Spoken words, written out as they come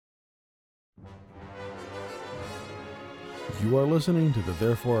You are listening to the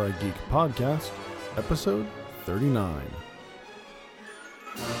Therefore I Geek podcast, episode 39.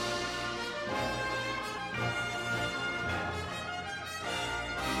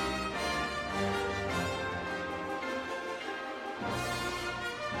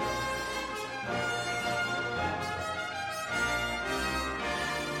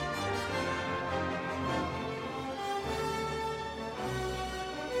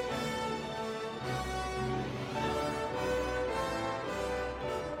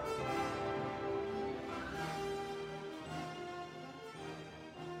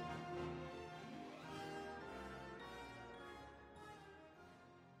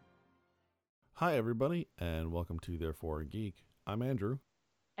 Hi, everybody, and welcome to Therefore a Geek. I'm Andrew,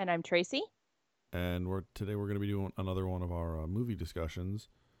 And I'm Tracy. and today we're going to be doing another one of our movie discussions.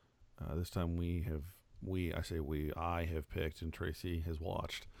 This time I have picked, and Tracy has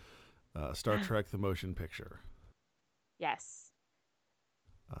watched Star Trek: The Motion Picture. Yes.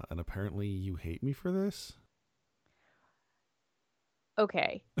 And apparently, you hate me for this.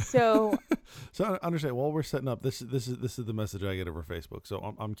 Okay. So So I understand. While we're setting up, this is the message I get over Facebook.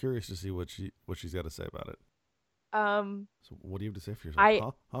 So I'm curious to see what she's got to say about it. So what do you have to say for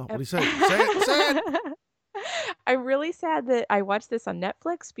yourself? What do you say? Say it. I'm really sad that I watched this on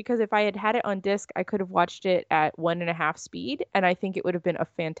Netflix because if I had had it on disc, I could have watched it at 1.5 speed, and I think it would have been a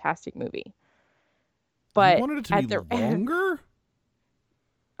fantastic movie. But you wanted it to be longer?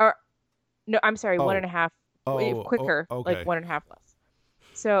 No, I'm sorry, 1.5. Quicker, okay. like 1.5 less.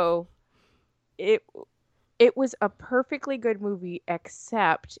 So it was a perfectly good movie,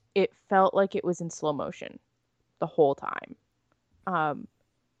 except it felt like it was in slow motion the whole time.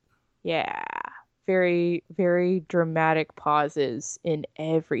 Yeah, very, very dramatic pauses in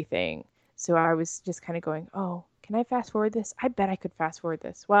everything. So I was just kind of going, oh, can I fast forward this? I bet I could fast forward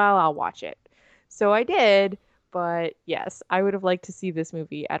this. Well, I'll watch it. So I did, but yes, I would have liked to see this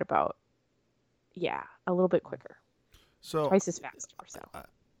movie at about, a little bit quicker. So twice as fast or so.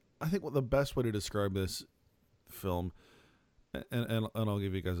 I think the best way to describe this film, and I'll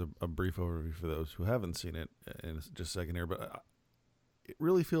give you guys a brief overview for those who haven't seen it in just a second here, but it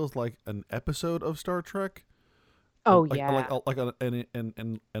really feels like an episode of Star Trek. Oh, like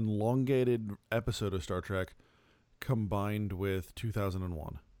an elongated episode of Star Trek combined with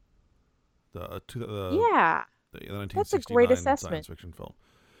 2001. The 1969 that's a great assessment. Science fiction film.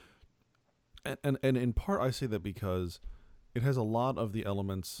 And in part, I say that because it has a lot of the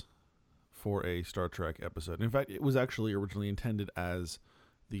elements for a Star Trek episode. In fact, it was actually originally intended as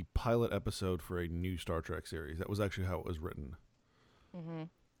the pilot episode for a new Star Trek series. That was actually how it was written. Mm-hmm.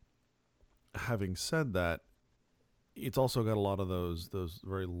 Having said that, it's also got a lot of those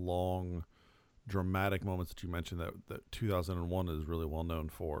very long, dramatic moments that you mentioned that 2001 is really well known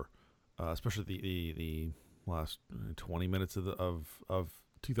for, especially the last 20 minutes of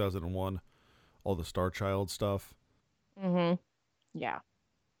 2001. All the Star Child stuff. Mm-hmm. Yeah.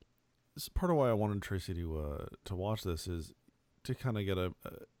 This is part of why I wanted Tracy to watch this, is to kind of get a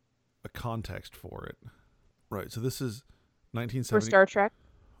context for it. Right. So this is 1970 for Star Trek.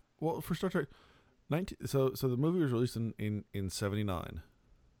 Well, for Star Trek, so the movie was released in 79.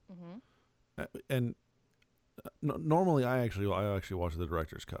 Mm-hmm. And normally I actually watch the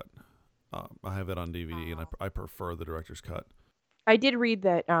director's cut. I have it on DVD, and I prefer the director's cut. I did read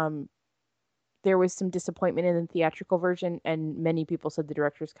that there was some disappointment in the theatrical version, and many people said the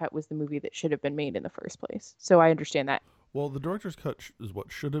director's cut was the movie that should have been made in the first place. So I understand that. Well, the director's cut is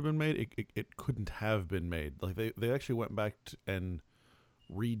what should have been made. It couldn't have been made. Like they actually went back and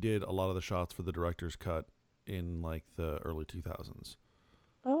redid a lot of the shots for the director's cut in like the early 2000s.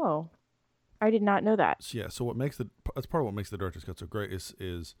 Oh, I did not know that. So, so that's part of what makes the director's cut so great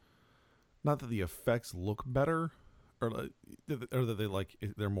is not that the effects look better or that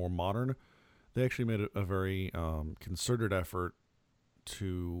they're more modern. They actually made a very concerted effort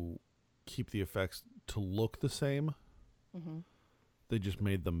to keep the effects to look the same. Mm-hmm. They just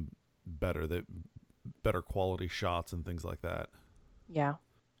made them better. Better quality shots and things like that. Yeah.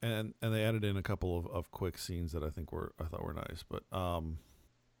 And they added in a couple of quick scenes that I thought were nice. But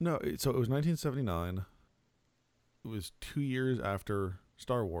no, so it was 1979. It was 2 years after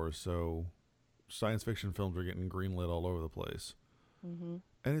Star Wars, so science fiction films were getting greenlit all over the place. Mm-hmm.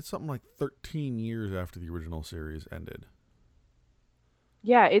 And it's something like 13 years after the original series ended.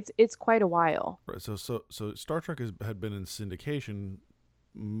 Yeah, it's quite a while. Right. So Star Trek had been in syndication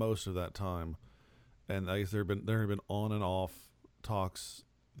most of that time, and I guess there have been on and off talks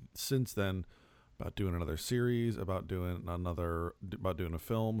since then about doing another series, about doing a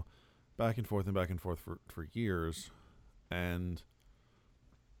film, back and forth for years, and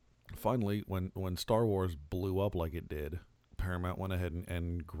finally, when Star Wars blew up like it did, Paramount went ahead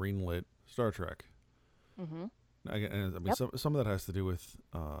and greenlit Star Trek. Mm-hmm. Again, and I mean, Yep. some of that has to do with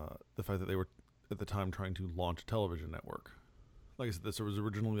the fact that they were at the time trying to launch a television network. Like I said, this was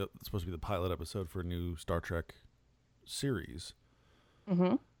originally supposed to be the pilot episode for a new Star Trek series,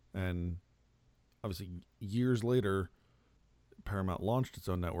 Mm-hmm. and obviously years later, Paramount launched its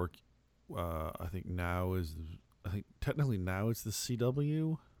own network. I think technically now it's the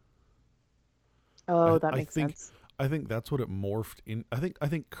CW. Oh, I, that I makes think sense. I think that's what it morphed in. I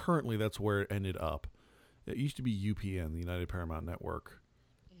think currently that's where it ended up. It used to be UPN, the United Paramount Network,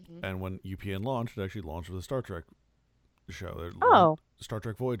 Mm-hmm. and when UPN launched, it actually launched with a Star Trek show. Oh, Star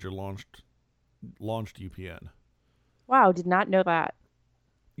Trek Voyager launched UPN. wow, did not know that.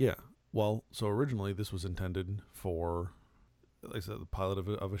 Yeah. Well, so originally this was intended for, like I said, the pilot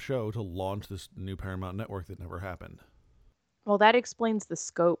of a show to launch this new Paramount network that never happened. Well, that explains the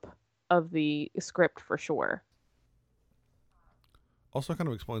scope of the script for sure. Also, kind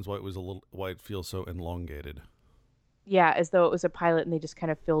of explains why it feels so elongated. Yeah, as though it was a pilot and they just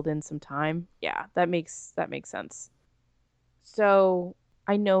kind of filled in some time. Yeah, that makes sense. So,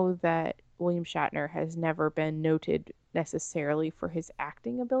 I know that William Shatner has never been noted necessarily for his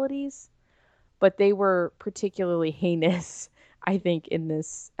acting abilities, but they were particularly heinous, I think, in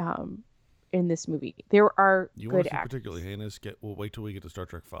this movie. There are You want good to see particularly actors. heinous? We'll wait till we get to Star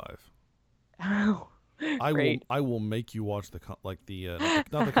Trek 5. Oh, great. I will make you watch not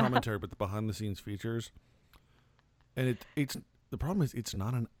the commentary but the behind the scenes features. And it's the problem is it's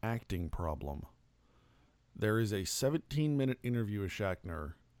not an acting problem. There is a 17-minute interview with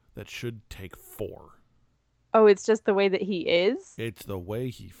Shatner that should take 4. Oh, it's just the way that he is? It's the way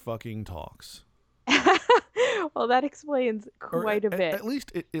he fucking talks. Well, that explains Or quite a bit. at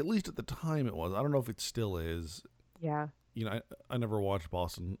least at the time it was. I don't know if it still is. Yeah. You know, I never watched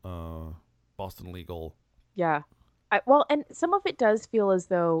Boston Legal. Yeah. Well, and some of it does feel as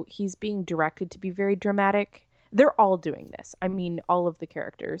though he's being directed to be very dramatic. They're all doing this. I mean, all of the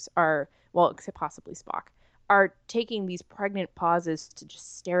characters are, well, except possibly Spock, are taking these pregnant pauses to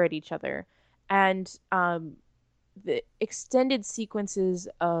just stare at each other. And the extended sequences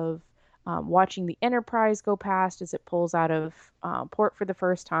of watching the Enterprise go past as it pulls out of port for the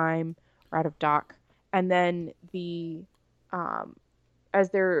first time or out of dock, and then the um, as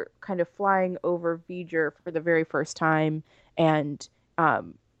they're kind of flying over V'ger for the very first time, and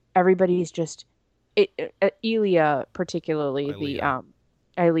everybody's just Elia, particularly the Ilea.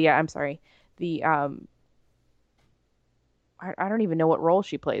 Ilea, I'm sorry, the I don't even know what role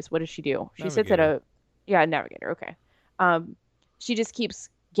she plays. What does she do? She sits at Navigator. a, yeah, navigator. Okay. Um, she just keeps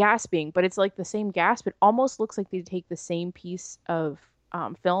gasping, but it's like the same gasp. It almost looks like they take the same piece of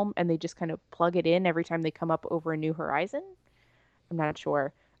film and they just kind of plug it in every time they come up over a new horizon. I'm not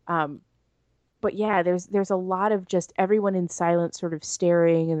sure. Um, but yeah, there's a lot of just everyone in silence, sort of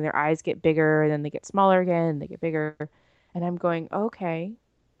staring, and their eyes get bigger, and then they get smaller again, and they get bigger, and I'm going, okay,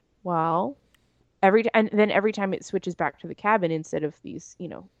 well, and then every time it switches back to the cabin instead of these,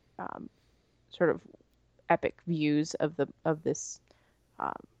 um, sort of epic views of this,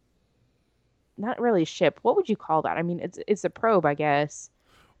 um, not really ship. What would you call that? I mean, it's a probe, I guess.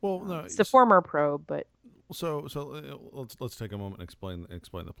 Well, no. It's the former probe, but Let's take a moment and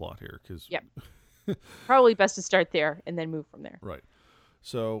explain the plot here, because yep, probably best to start there and then move from there. right.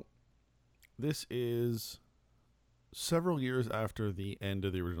 So this is several years after the end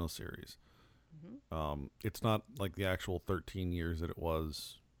of the original series. It's not like the actual 13 years that it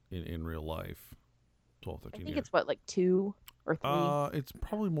was in real life. 12, I 13 think years. it's what, like 2 or 3. It's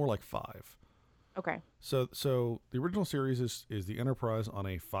probably more like 5. Okay. So the original series is the Enterprise on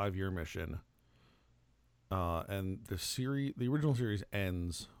a 5-year mission. And the original series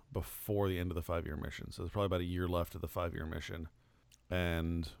ends before the end of the 5-year mission. So there's probably about a year left of the 5-year mission.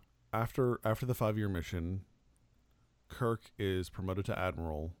 And after the 5-year mission, Kirk is promoted to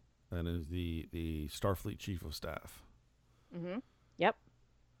admiral and is the Starfleet chief of staff. Mm-hmm. Yep.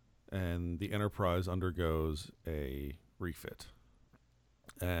 And the Enterprise undergoes a refit.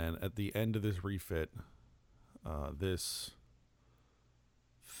 And at the end of this refit, this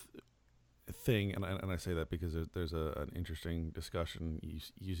thing, and I say that because there's an interesting discussion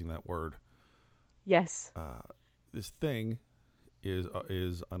using that word. Yes. This thing is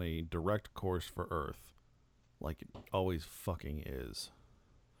on a direct course for Earth, like it always fucking is.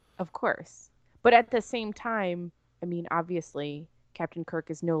 Of course. But at the same time, I mean, obviously, Captain Kirk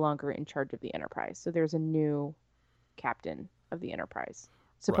is no longer in charge of the Enterprise. So there's a new captain of the Enterprise,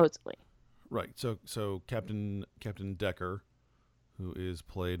 Right, supposedly. right. So Captain Decker, who is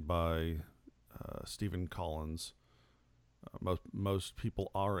played by Stephen Collins, Most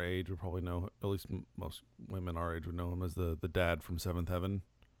people our age would probably know, at least most women our age would know him as the dad from Seventh Heaven.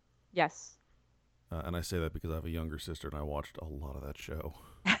 Yes. And I say that because I have a younger sister and I watched a lot of that show.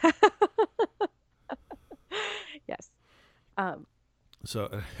 Yes. Um, So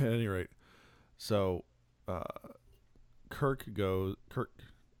at any rate, so uh, Kirk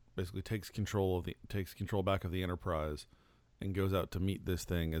basically takes control back of the Enterprise and goes out to meet this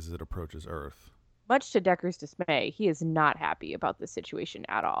thing as it approaches Earth. Much to Decker's dismay, he is not happy about this situation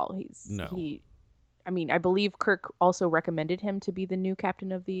at all. No. I mean, I believe Kirk also recommended him to be the new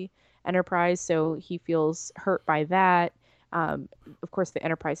captain of the Enterprise, so he feels hurt by that. Of course, the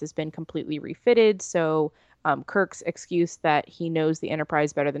Enterprise has been completely refitted, so Kirk's excuse that he knows the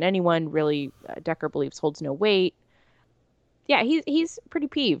Enterprise better than anyone really, Decker believes, holds no weight. Yeah, he's pretty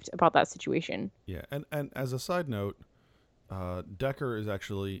peeved about that situation. Yeah, and as a side note, Decker is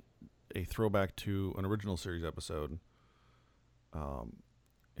actually a throwback to an original series episode.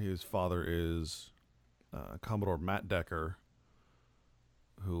 His father is Commodore Matt Decker,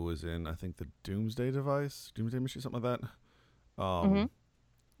 who was in, I think, the Doomsday Machine, something like that. Hmm.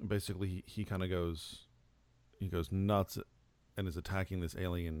 Basically, he kind of goes nuts and is attacking this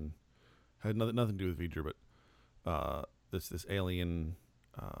alien. Had nothing to do with V'ger, but this alien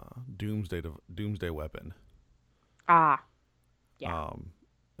doomsday weapon. Ah, yeah.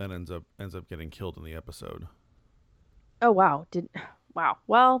 And ends up getting killed in the episode. Oh wow, did wow.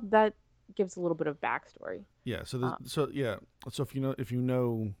 Well, that gives a little bit of backstory. Yeah. Uh, So if you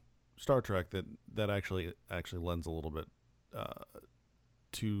know Star Trek, that actually lends a little bit uh,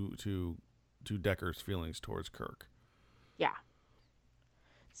 to Decker's feelings towards Kirk. yeah.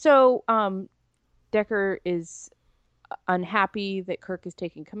 So, Decker is unhappy that Kirk is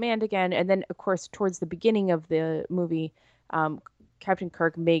taking command again, and then, of course, towards the beginning of the movie, um, Captain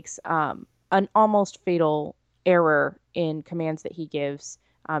Kirk makes an almost fatal error in commands that he gives,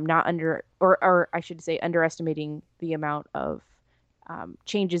 not under, or I should say, underestimating the amount of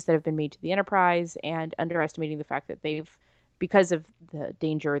changes that have been made to the Enterprise, and underestimating the fact that because of the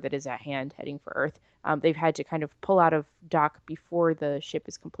danger that is at hand heading for Earth, they've had to kind of pull out of dock before the ship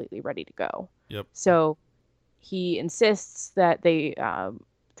is completely ready to go. Yep. So he insists that they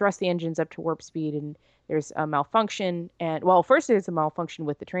thrust the engines up to warp speed, and there's a malfunction. And well, first there's a malfunction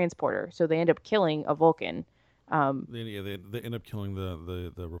with the transporter, so they end up killing a Vulcan. They end up killing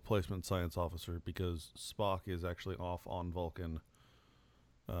the replacement science officer because Spock is actually off on Vulcan.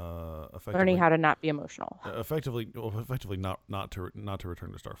 Learning Effectively, how to not be emotional. effectively not to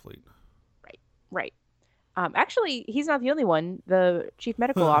return to Starfleet. Right, right. Actually, he's not the only one. The chief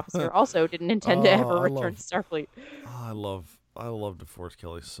medical officer also didn't intend to ever return to Starfleet. I love DeForest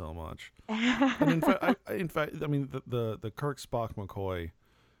Kelly so much. And in fact, I mean the Kirk, Spock, McCoy.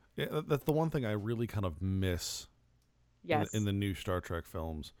 Yeah, that's the one thing I really kind of miss Yes. in the new Star Trek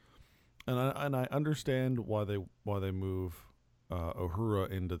films, and I understand why they move Uhura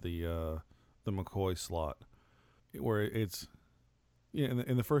into the McCoy slot, where it's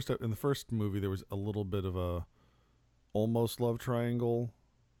in the first movie there was a little bit of a almost love triangle,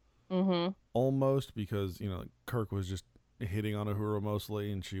 Mm-hmm. almost, because Kirk was just hitting on Uhura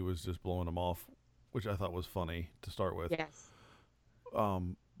mostly, and she was just blowing him off, which I thought was funny to start with. Yes.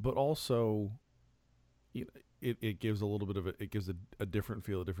 But also, it gives a little bit of it gives a different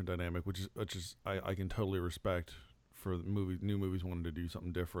feel, a different dynamic, which is I can totally respect for new movies wanting to do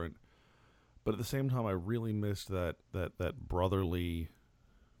something different. But at the same time, I really missed that brotherly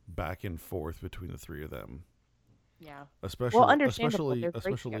back and forth between the three of them. Yeah. Especially Well, understandable. They're great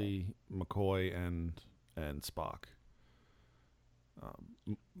together. especially McCoy and Spock.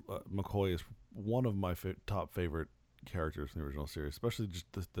 McCoy is one of my top favorite characters in the original series, especially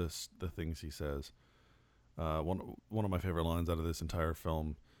just the things he says. One of my favorite lines out of this entire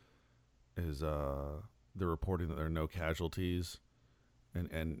film is they're reporting that there are no casualties,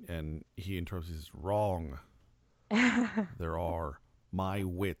 and he interrupts. He says, "Wrong. There are. My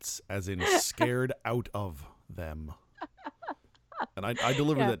wits, as in scared out of them." And I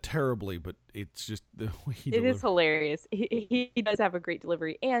delivered Yeah. that terribly, but it's just the way he It delivered. is hilarious. He does have a great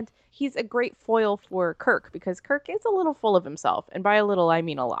delivery, and he's a great foil for Kirk because Kirk is a little full of himself, and by a little I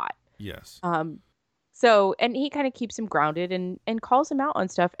mean a lot. Yes. So and he kind of keeps him grounded and calls him out on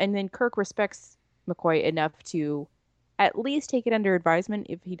stuff, and then Kirk respects McCoy enough to at least take it under advisement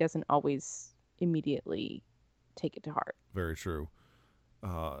if he doesn't always immediately take it to heart. Very true.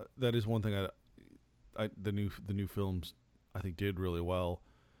 That is one thing the new films I think did really well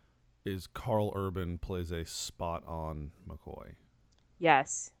is Carl Urban plays a spot on McCoy.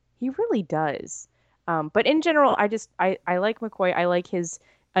 Yes, he really does. But in general, I like McCoy. I like his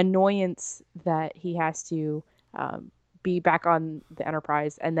annoyance that he has to be back on the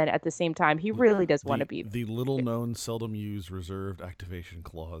Enterprise, and then at the same time, he really does want to be. The little known, seldom used reserved activation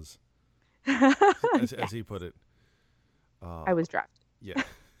clause, Yeah, as he put it. I was drafted. Yeah.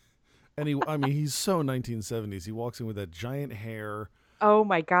 And I mean, he's so 1970s. He walks in with that giant hair. Oh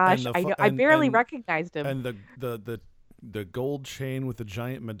my gosh, I know. I barely recognized him. And the gold chain with the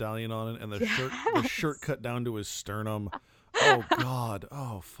giant medallion on it, and the shirt cut down to his sternum. Oh God.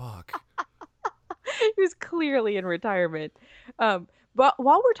 Oh fuck. He was clearly in retirement. But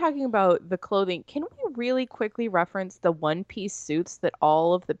while we're talking about the clothing, can we really quickly reference the one-piece suits that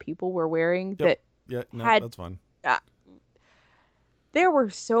all of the people were wearing? Yep. Yeah, no, that's fine. There were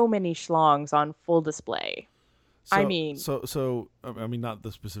so many schlongs on full display. I mean, not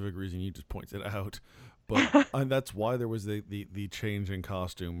the specific reason you just pointed out, but that's why there was the change in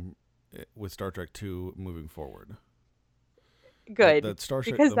costume with Star Trek II moving forward. Good, that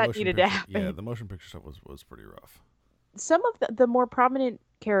Starship, because that needed to happen. Yeah, the motion picture stuff was pretty rough. Some of the more prominent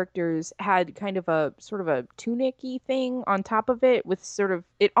characters had kind of a sort of a tunic-y thing on top of it, with sort of,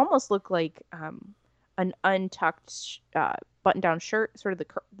 it almost looked like an untucked button-down shirt, sort of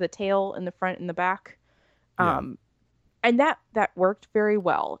the tail in the front and the back. And that worked very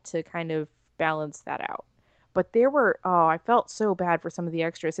well to kind of balance that out. But there were, I felt so bad for some of the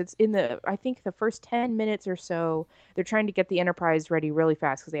extras. It's I think the first 10 minutes or so, they're trying to get the Enterprise ready really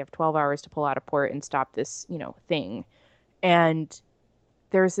fast because they have 12 hours to pull out of port and stop this, thing. And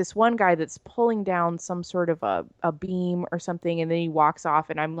there's this one guy that's pulling down some sort of a beam or something, and then he walks off,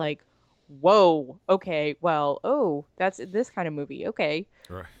 and I'm like, whoa, okay, well, that's this kind of movie. Okay.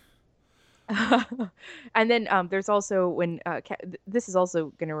 Right. And then there's also when this is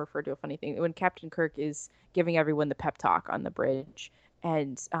also going to refer to a funny thing, when Captain Kirk is giving everyone the pep talk on the bridge,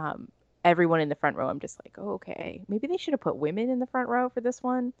 and everyone in the front row, I'm just like, oh, okay, maybe they should have put women in the front row for this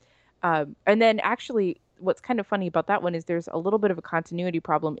one. And then actually what's kind of funny about that one is there's a little bit of a continuity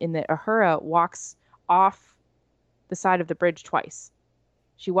problem in that Uhura walks off the side of the bridge twice.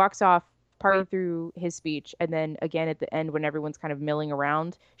 She walks off partly through his speech, and then again at the end when everyone's kind of milling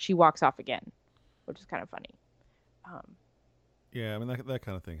around, she walks off again, which is kind of funny. Yeah, I mean that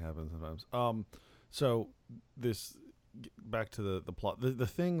kind of thing happens sometimes. So this, back to the plot. The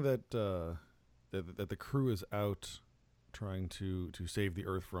thing that the crew is out trying to save the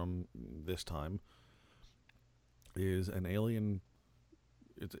Earth from this time is an alien.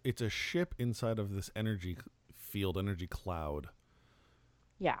 It's a ship inside of this energy cloud.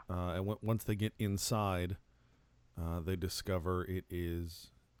 Yeah. And once they get inside, they discover it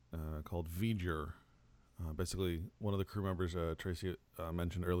is called V'ger. Basically, one of the crew members, Tracy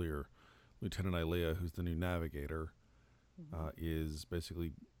mentioned earlier, Lieutenant Ilea, who's the new navigator, is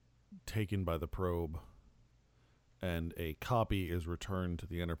basically taken by the probe, and a copy is returned to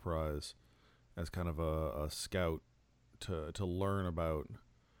the Enterprise as kind of a scout to learn about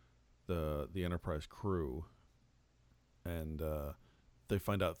the Enterprise crew, and they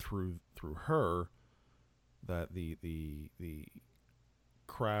find out through her that the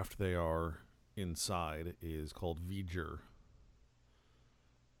craft they are inside is called V'ger.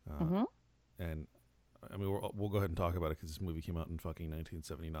 And I mean, we'll go ahead and talk about it because this movie came out in fucking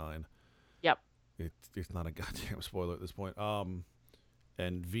 1979. Yep. It's not a goddamn spoiler at this point. And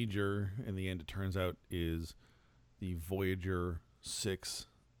V'ger, in the end, it turns out, is the Voyager 6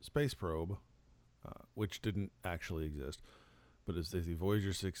 space probe, which didn't actually exist, but it's the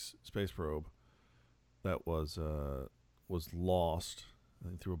Voyager 6 space probe that was lost, I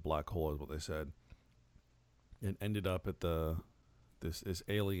think, through a black hole, is what they said. It ended up at this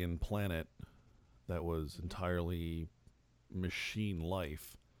alien planet that was entirely machine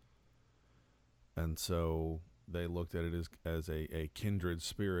life, and so they looked at it as a kindred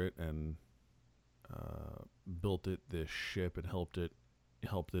spirit and built it this ship and helped it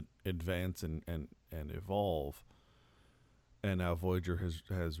advance and evolve. And now Voyager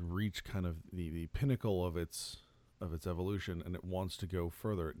has reached kind of the pinnacle of its evolution, and it wants to go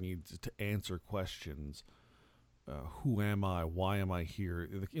further. It needs to answer questions. Who am I? Why am I here?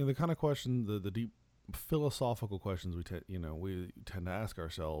 The kind of question, the deep philosophical questions we tend to ask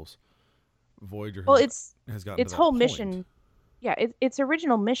ourselves. Voyager has gotten its to that whole point. mission. Yeah, its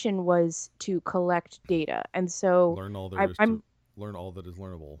original mission was to collect data, and so learn all that is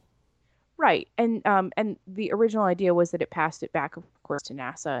learnable. Right, and the original idea was that it passed it back, of course, to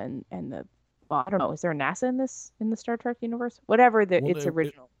NASA and the. Well, I don't know. Is there a NASA in the Star Trek universe? Whatever its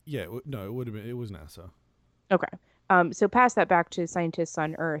original. It would have been. It was NASA. Okay. So pass that back to scientists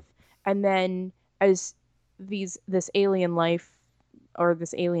on Earth, and then as this alien life or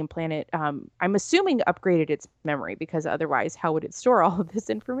this alien planet, I'm assuming upgraded its memory, because otherwise, how would it store all of this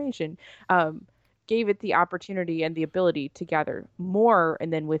information? gave it the opportunity and the ability to gather more,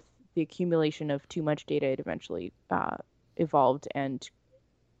 and then with the accumulation of too much data, it eventually evolved and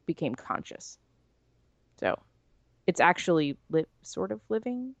became conscious. So it's actually sort of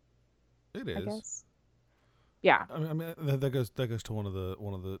living, It I is. guess. Yeah. I mean that goes to one of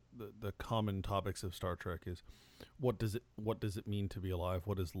the common topics of Star Trek is what does it mean to be alive?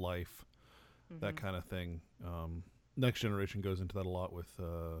 What is life? That kind of thing. Next Generation goes into that a lot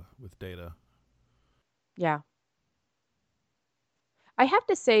with Data. Yeah. I have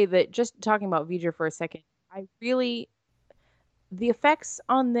to say that, just talking about V'ger for a second, the effects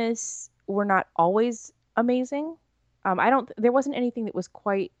on this were not always amazing. There wasn't anything that was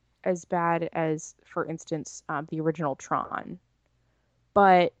quite as bad as, for instance, the original Tron.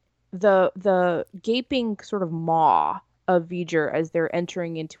 But the gaping sort of maw of V'ger as they're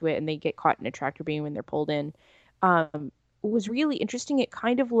entering into it and they get caught in a tractor beam when they're pulled in, um, was really interesting. It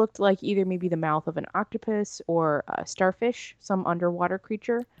kind of looked like either maybe the mouth of an octopus or a starfish, some underwater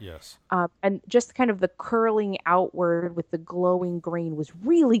creature. Yes. And just kind of the curling outward with the glowing green was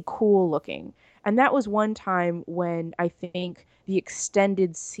really cool looking. And that was one time when I think the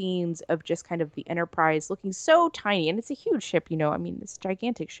extended scenes of just kind of the Enterprise looking so tiny, and it's a huge ship, I mean, this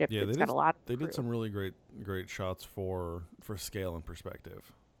gigantic ship Yeah, that's got a lot they of did crew. some really great shots for scale and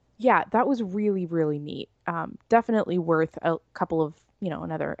perspective. Yeah, that was really, really neat. Definitely worth a couple of,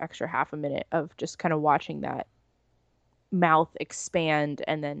 another extra half a minute of just kind of watching that mouth expand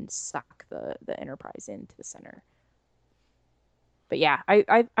and then suck the Enterprise into the center. But yeah,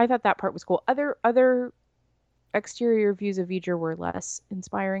 I thought that part was cool. Other exterior views of V'ger were less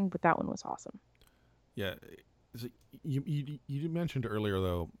inspiring, but that one was awesome. Yeah, so you mentioned earlier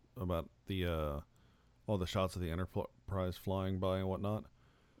though about the all the shots of the Enterprise flying by and whatnot.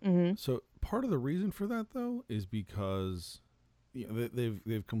 Mm-hmm. So part of the reason for that though is because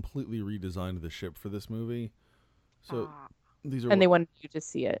they've completely redesigned the ship for this movie. So Ah. these are And what they wanted you to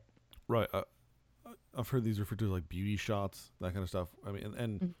see it. right. I've heard these referred to as like beauty shots, that kind of stuff. I mean,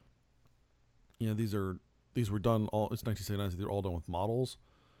 and Mhm. these were done all. It's 1979. So they're all done with models.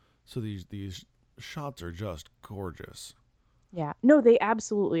 So these shots are just gorgeous. Yeah. No, they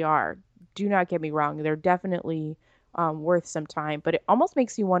absolutely are. Do not get me wrong. They're definitely worth some time, but it almost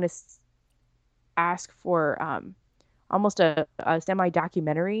makes you want to ask for almost a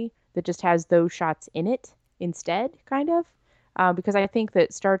semi-documentary that just has those shots in it instead, kind of. Because I think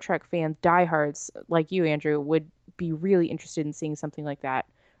that Star Trek fans, diehards like you, Andrew, would be really interested in seeing something like that.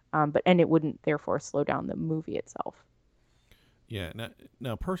 And it wouldn't therefore slow down the movie itself. Yeah.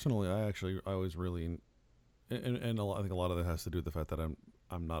 Now personally, I was really, I think a lot of that has to do with the fact that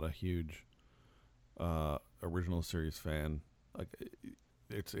I'm not a huge original series fan. Like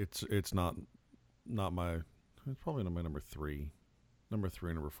it's not my. It's probably not my number three, number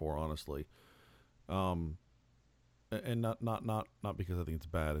four, honestly. Um, and not because I think it's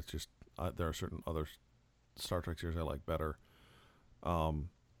bad. It's just there are certain other Star Trek series I like better. Um,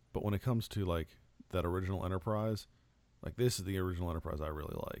 but when it comes to like that original Enterprise, like this is the original Enterprise I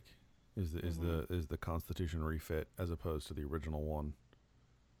really like. Hmm. Is the Constitution refit as opposed to the original one.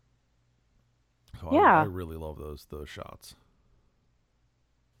 So I Yeah, really love those shots.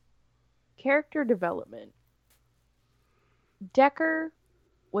 character development. Decker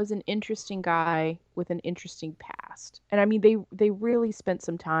was an interesting guy with an interesting past. And I mean they really spent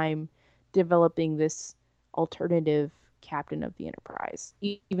some time developing this alternative captain of the Enterprise,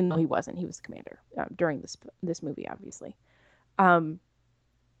 even though he wasn't. He was the commander during this movie, obviously. Um,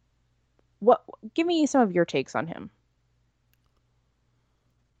 what? Give me some of your takes on him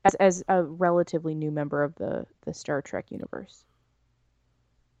as a relatively new member of the Star Trek universe.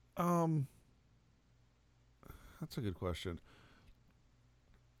 Um, that's a good question.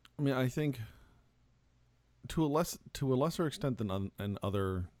 I mean, I think to a lesser extent than in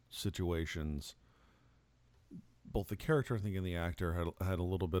other situations, both the character I think and the actor had a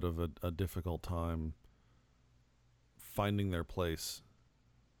little bit of a difficult time finding their place.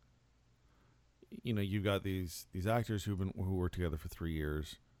 You know, you've got these actors who were together for 3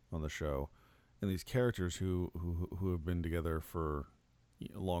 years on the show, and these characters who have been together for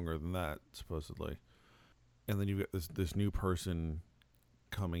longer than that supposedly, and then you've got this new person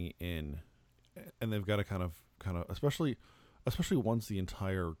coming in, and they've got to kind of especially once the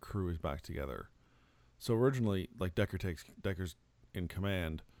entire crew is back together. So originally, like Decker's in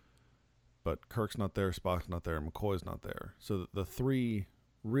command, but Kirk's not there, Spock's not there, and McCoy's not there. So the three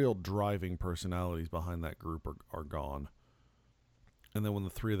real driving personalities behind that group are gone. And then when the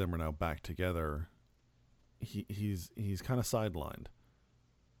three of them are now back together, he's kind of sidelined.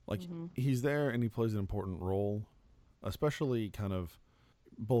 Like Mm-hmm. he's there and he plays an important role, especially kind of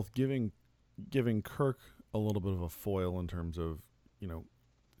both giving Kirk a little bit of a foil in terms of, you know,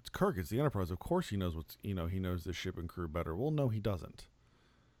 it's Kirk, it's the Enterprise. Of course he knows he knows the ship and crew better. Well, no, he doesn't.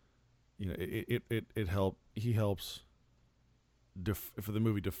 You know, he helps for the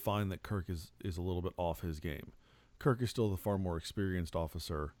movie define that Kirk is a little bit off his game. Kirk is still the far more experienced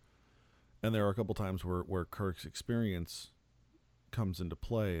officer, and there are a couple times where Kirk's experience comes into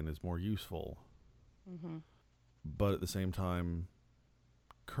play and is more useful. Mm-hmm. But at the same time,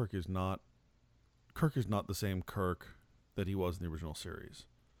 Kirk is not the same Kirk that he was in the original series.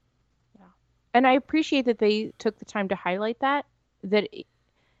 Yeah. And I appreciate that they took the time to highlight that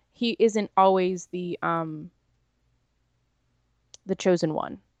he isn't always the chosen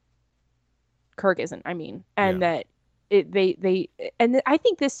one. Kirk isn't, I mean, and that I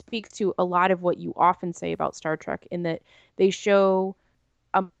think this speaks to a lot of what you often say about Star Trek, in that they show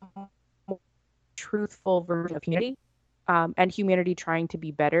a more truthful version of humanity, and humanity trying to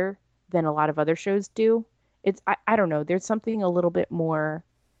be better than a lot of other shows do. I don't know. There's something a little bit more,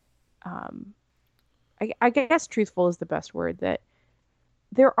 I guess truthful is the best word, that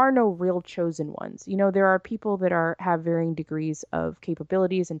there are no real chosen ones. You know, there are people that have varying degrees of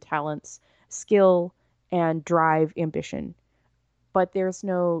capabilities and talents, skill and drive, ambition, but there's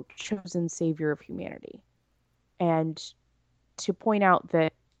no chosen savior of humanity. And to point out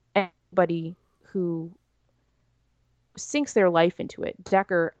that anybody who sinks their life into it,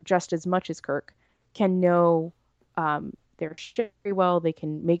 Decker, just as much as Kirk, can know their shit very well. They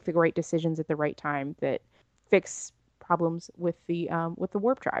can make the right decisions at the right time that fix problems with the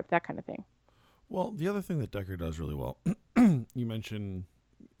warp drive, that kind of thing. Well, the other thing that Decker does really well, you mentioned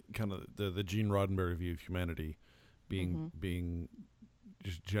kind of the Gene Roddenberry view of humanity being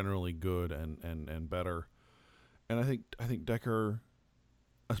just generally good and better. And I think Decker,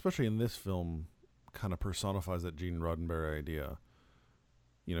 especially in this film, kind of personifies that Gene Roddenberry idea.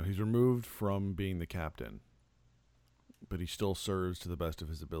 You know, he's removed from being the captain, but he still serves to the best of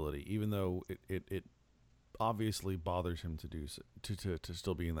his ability, even though it obviously bothers him to do so, to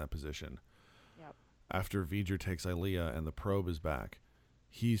still be in that position. Yep. After V'ger takes Ilia and the probe is back,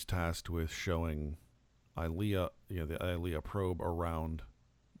 he's tasked with showing Ilia, the Ilia probe around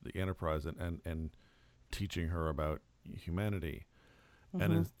the Enterprise and teaching her about humanity.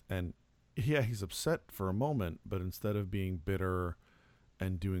 Mm-hmm. And he's upset for a moment, but instead of being bitter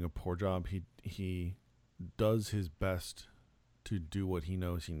and doing a poor job, he does his best to do what he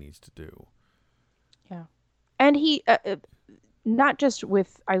knows he needs to do. Yeah. And he, not just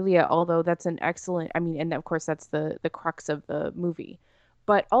with Ilia, although that's an excellent, I mean, and of course that's the crux of the movie,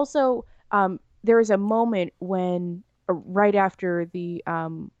 but also there is a moment when right after the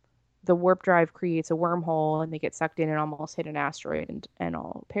warp drive creates a wormhole and they get sucked in and almost hit an asteroid and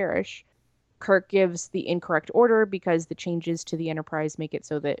all perish. Kirk gives the incorrect order because the changes to the Enterprise make it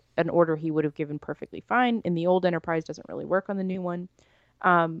so that an order he would have given perfectly fine in the old Enterprise doesn't really work on the new one.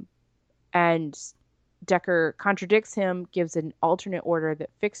 And Decker contradicts him, gives an alternate order that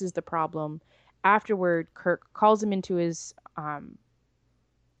fixes the problem. Afterward, Kirk calls him into his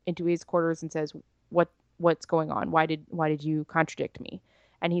quarters and says, "What's going on? Why did you contradict me?"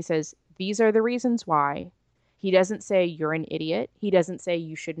 And he says, "These are the reasons why." He doesn't say you're an idiot. He doesn't say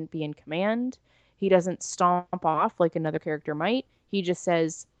you shouldn't be in command. He doesn't stomp off like another character might. He just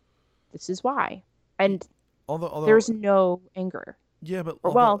says, "This is why." And although there's no anger. Yeah, but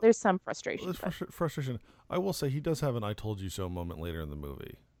there's some frustration. Frustration. I will say he does have an "I told you so" moment later in the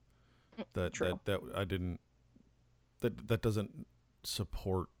movie. That I didn't. That doesn't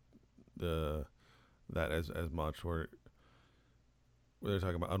support that as much. Where they're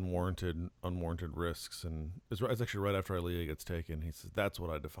talking about unwarranted risks, and it's actually right after Ilia gets taken. He says, "That's what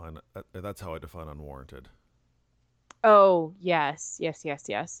I define. That's how I define unwarranted." Oh yes.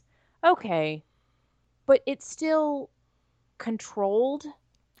 Okay, but it's still controlled.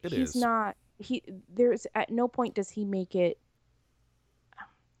 He's not. There's at no point does he make it.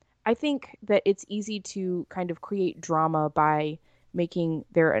 I think that it's easy to kind of create drama by making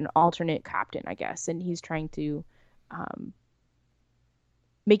there an alternate captain, I guess, and he's trying to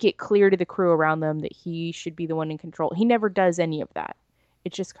make it clear to the crew around them that he should be the one in control. He never does any of that.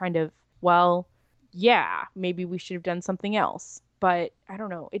 It's just kind of, well, yeah, maybe we should have done something else. But I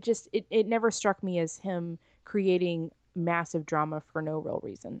don't know. It never struck me as him creating massive drama for no real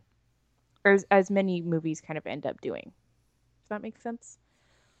reason. Or as many movies kind of end up doing. Does that make sense?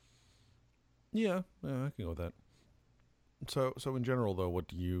 Yeah, I can go with that. So in general, though,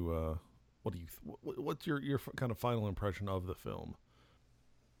 what's your kind of final impression of the film?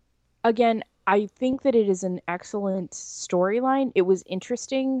 Again, I think that it is an excellent storyline. It was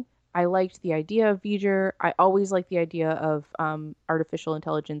interesting. I liked the idea of V'ger. I always liked the idea of artificial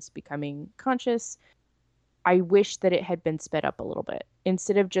intelligence becoming conscious. I wish that it had been sped up a little bit.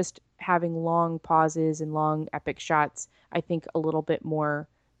 Instead of just having long pauses and long epic shots, I think a little bit more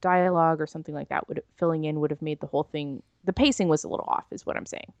dialogue or something like that would filling in would have made the whole thing. The pacing was a little off, is what I'm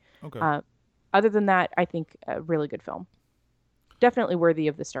saying. Okay. Uh, Other than that, I think a really good film. Definitely worthy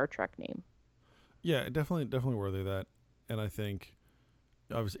of the Star Trek name. Yeah, definitely worthy of that. And I think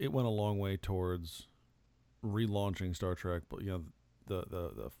obviously it went a long way towards relaunching Star Trek, but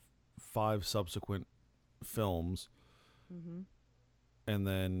the 5 subsequent films, Mm-hmm. and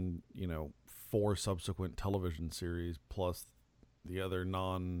then 4 subsequent television series plus the other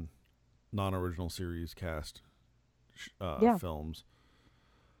non original series cast Yeah. films.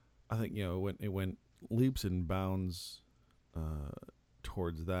 I think it went leaps and bounds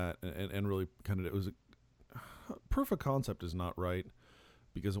towards that, and really kind of it was proof of concept is not right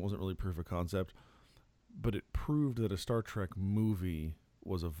because it wasn't really proof of concept, but it proved that a Star Trek movie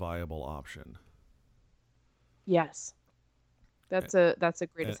was a viable option. Yes. That's a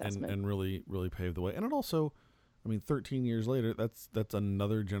great assessment. And really paved the way. And it also, I mean, 13 years later, that's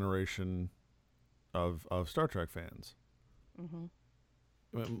another generation of Star Trek fans.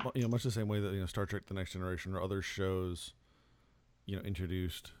 Mm-hmm. Much the same way that Star Trek: The Next Generation or other shows,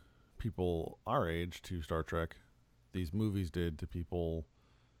 introduced people our age to Star Trek. These movies did to people,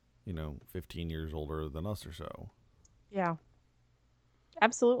 15 years older than us or so. Yeah.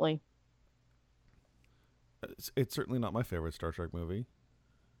 Absolutely. It's certainly not my favorite Star Trek movie.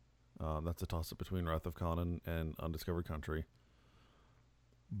 That's a toss up between Wrath of Khan and Undiscovered Country.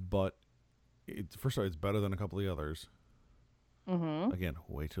 But first of all, it's better than a couple of the others. Mm-hmm. Again,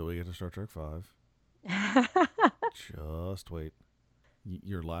 wait till we get to Star Trek 5. Just wait.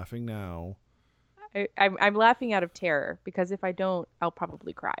 You're laughing now. I'm laughing out of terror because if I don't, I'll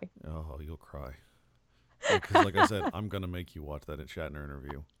probably cry. Oh, you'll cry. Because, like I said, I'm going to make you watch that Shatner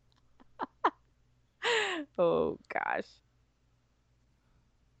interview. Oh gosh.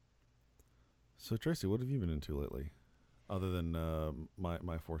 So, Tracy, what have you been into lately? Other than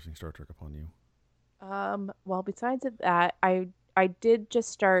my forcing Star Trek upon you? Well, besides that, I did just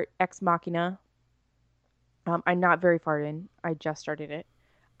start Ex Machina. I'm not very far in. I just started it.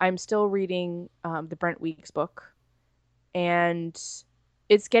 I'm still reading the Brent Weeks book, and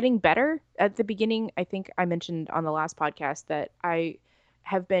it's getting better. At the beginning, I think I mentioned on the last podcast that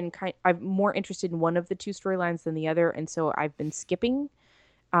I'm more interested in one of the two storylines than the other, and so I've been skipping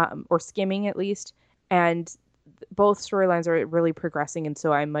or skimming at least, and both storylines are really progressing, and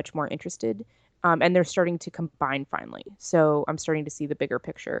so I'm much more interested. And they're starting to combine finally, so I'm starting to see the bigger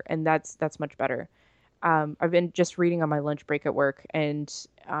picture, and that's much better. I've been just reading on my lunch break at work, and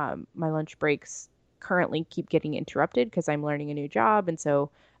my lunch breaks currently keep getting interrupted because I'm learning a new job, and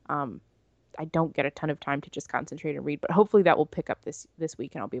so um, I don't get a ton of time to just concentrate and read. But hopefully that will pick up this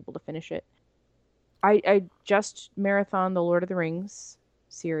week, and I'll be able to finish it. I just marathon the Lord of the Rings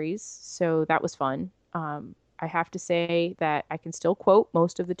series, so that was fun. I have to say that I can still quote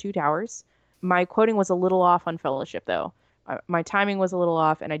most of the Two Towers. My quoting was a little off on Fellowship, though. My timing was a little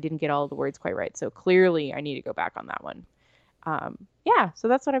off, and I didn't get all of the words quite right. So clearly, I need to go back on that one. Yeah, so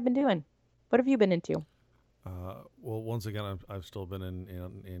that's what I've been doing. What have you been into? Well, once again, I've still been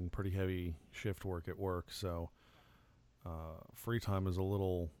in pretty heavy shift work at work, so free time is been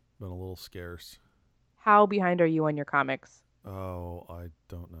a little scarce. How behind are you on your comics? Oh, I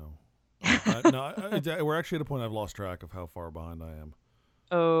don't know. No, we're actually at a point I've lost track of how far behind I am.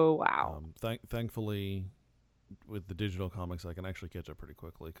 Oh, wow. Thankfully, with the digital comics, I can actually catch up pretty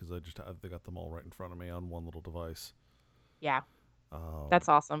quickly because they got them all right in front of me on one little device. Yeah, Um, that's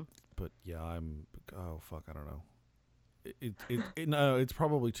awesome. but yeah, oh fuck, I don't know. No, it's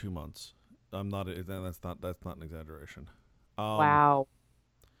probably 2 months. I'm not. That's not an exaggeration. Um, Wow.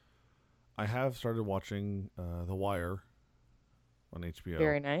 I have started watching The Wire on HBO.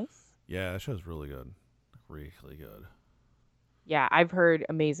 Very nice. Yeah, that show's really good. Really good. Yeah, I've heard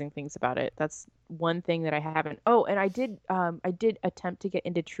amazing things about it. That's one thing that I haven't. Oh, and I did attempt to get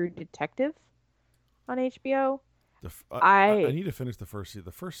into True Detective on HBO. I I need to finish the first season.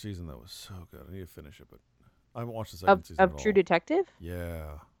 The first season that was so good. I need to finish it, but I haven't watched the of second season of at True all. Detective.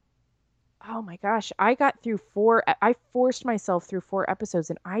 Yeah. Oh my gosh, I got through four. I forced myself through 4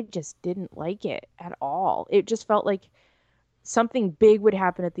 episodes, and I just didn't like it at all. It just felt like something big would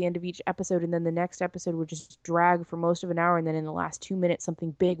happen at the end of each episode, and then the next episode would just drag for most of an hour, and then in the last 2 minutes,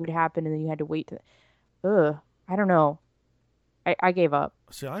 something big would happen, and then you had to wait to. Ugh, I don't know. I gave up.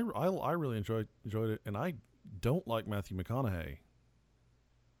 See, I really enjoyed it, and I don't like Matthew McConaughey.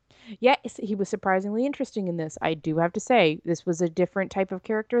 Yes, he was surprisingly interesting in this. I do have to say, this was a different type of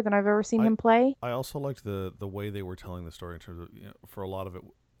character than I've ever seen I him play. I also liked the way they were telling the story in terms of, for a lot of it,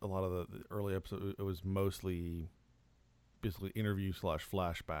 a lot of the early episodes, it was mostly basically interview slash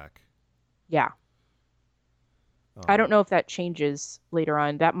flashback. Yeah. I don't Um, know if that changes later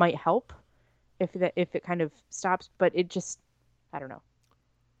on. That might help if it kind of stops, but it just I don't know.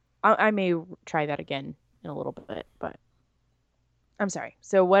 I may try that again in a little bit, but I'm sorry.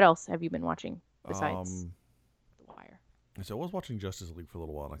 So what else have you been watching besides um, The Wire? so I was watching Justice League for a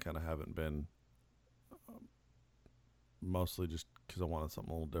little while, and I kind of haven't been, mostly just because I wanted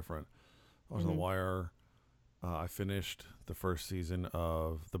something a little different. I was on The Hmm. Wire. I finished the first season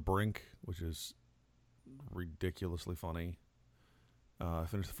of The Brink, which is ridiculously funny. I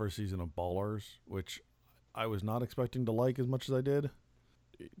finished the first season of Ballers, which I was not expecting to like as much as I did.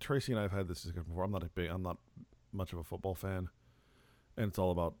 Tracy and I have had this discussion before. I'm not much of a football fan, and it's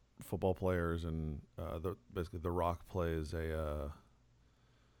all about football players. And basically, The Rock plays a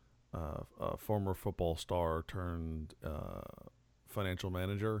former football star turned financial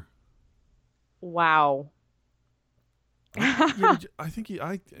manager. Wow. Yeah, but I think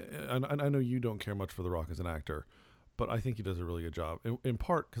I know you don't care much for The Rock as an actor, but I think he does a really good job. In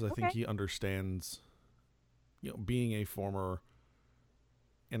part because I think Okay. he understands, being a former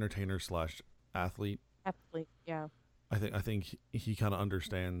entertainer slash athlete. Athlete. Yeah. I think he kind of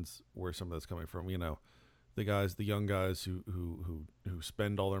understands where some of that's coming from. The young guys who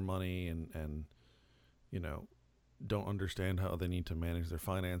spend all their money and you know don't understand how they need to manage their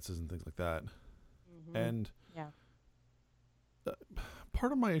finances and things like that. Hmm. And Yeah. uh,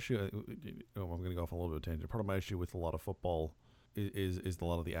 part of my issue, I'm going to go off on a little bit of a tangent. Part of my issue with a lot of football is a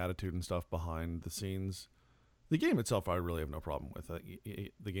lot of the attitude and stuff behind the scenes. The game itself, I really have no problem with.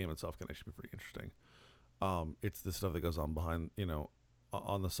 The game itself can actually be pretty interesting. It's the stuff that goes on behind,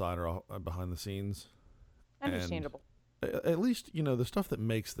 on the side or behind the scenes, and Understandable. at least the stuff that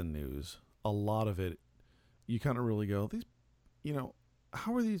makes the news. A lot of it, you kind of really go, you know,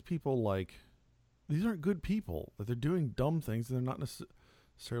 how are these people like? These aren't good people. That they're doing dumb things, and they're not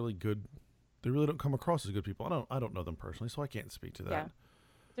necessarily good. They really don't come across as good people. I don't know them personally, so I can't speak to that.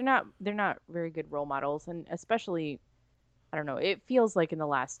 Yeah. They're not very good role models, and especially I don't know. It feels like in the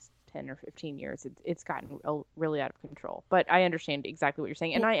last 10 or 15 years, it's gotten really out of control. But I understand exactly what you're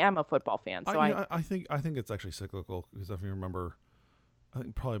saying, and Well, I am a football fan, I so you know, I think it's actually cyclical because if you remember, I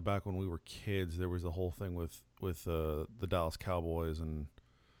think probably back when we were kids, there was the whole thing with the Dallas Cowboys and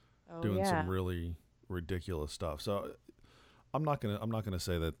oh doing some yeah, really ridiculous stuff. So I'm not gonna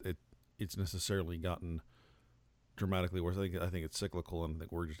say that it's necessarily gotten dramatically worse. I think it's cyclical, and I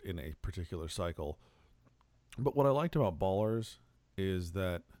think we're just in a particular cycle. But what I liked about Ballers is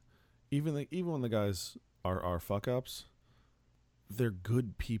that even when the guys are fuck ups, they're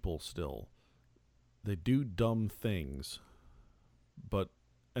good people still. They do dumb things, but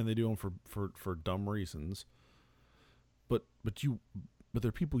and they do them for dumb reasons. But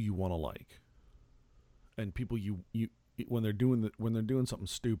they're people you want to like, and people you when they're doing something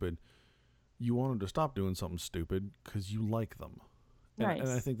stupid, you want them to stop doing something stupid because you like them. And I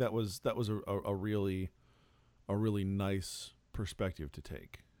nice. think that was a really nice perspective to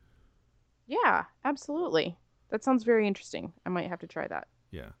take. Yeah, absolutely. That sounds very interesting. I might have to try that.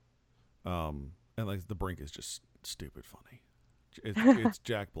 Yeah. And like The Brink is just stupid funny. It's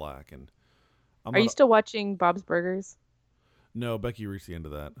Jack Black, and I'm Are you not. still watching Bob's Burgers? No, Becky reached the end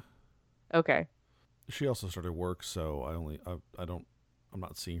of that. Okay. She also started work, so I don't. I'm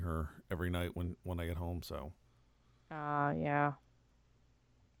not seeing her every night when I get home. So Yeah.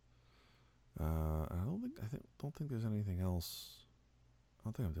 I don't think there's anything else. I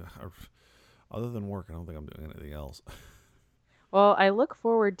don't think I'm doing other than work. I don't think I'm doing anything else. Well, I look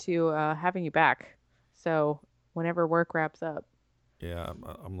forward to having you back. So whenever work wraps up. Yeah,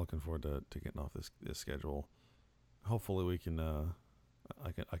 I'm looking forward to getting off this schedule. Hopefully we can.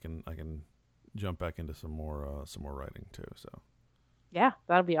 I can jump back into some more writing too. So. Yeah,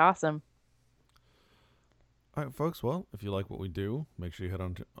 that'll be awesome. All right, folks. Well, if you like what we do, make sure you head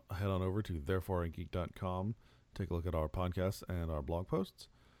on over to thereforeigeek.com. Take a look at our podcasts and our blog posts.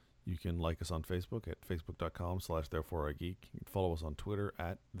 You can like us on Facebook at facebook.com/thereforeigeek. You can follow us on Twitter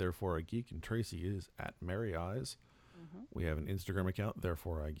at theforeigeek, and Tracy is at Mary Eyes. Hmm. We have an Instagram account,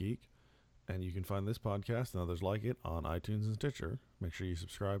 Therefore I Geek, and you can find this podcast and others like it on iTunes and Stitcher. Make sure you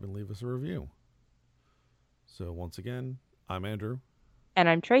subscribe and leave us a review. So once again, I'm Andrew, And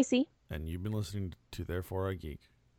I'm Tracy. and you've been listening to Therefore I Geek.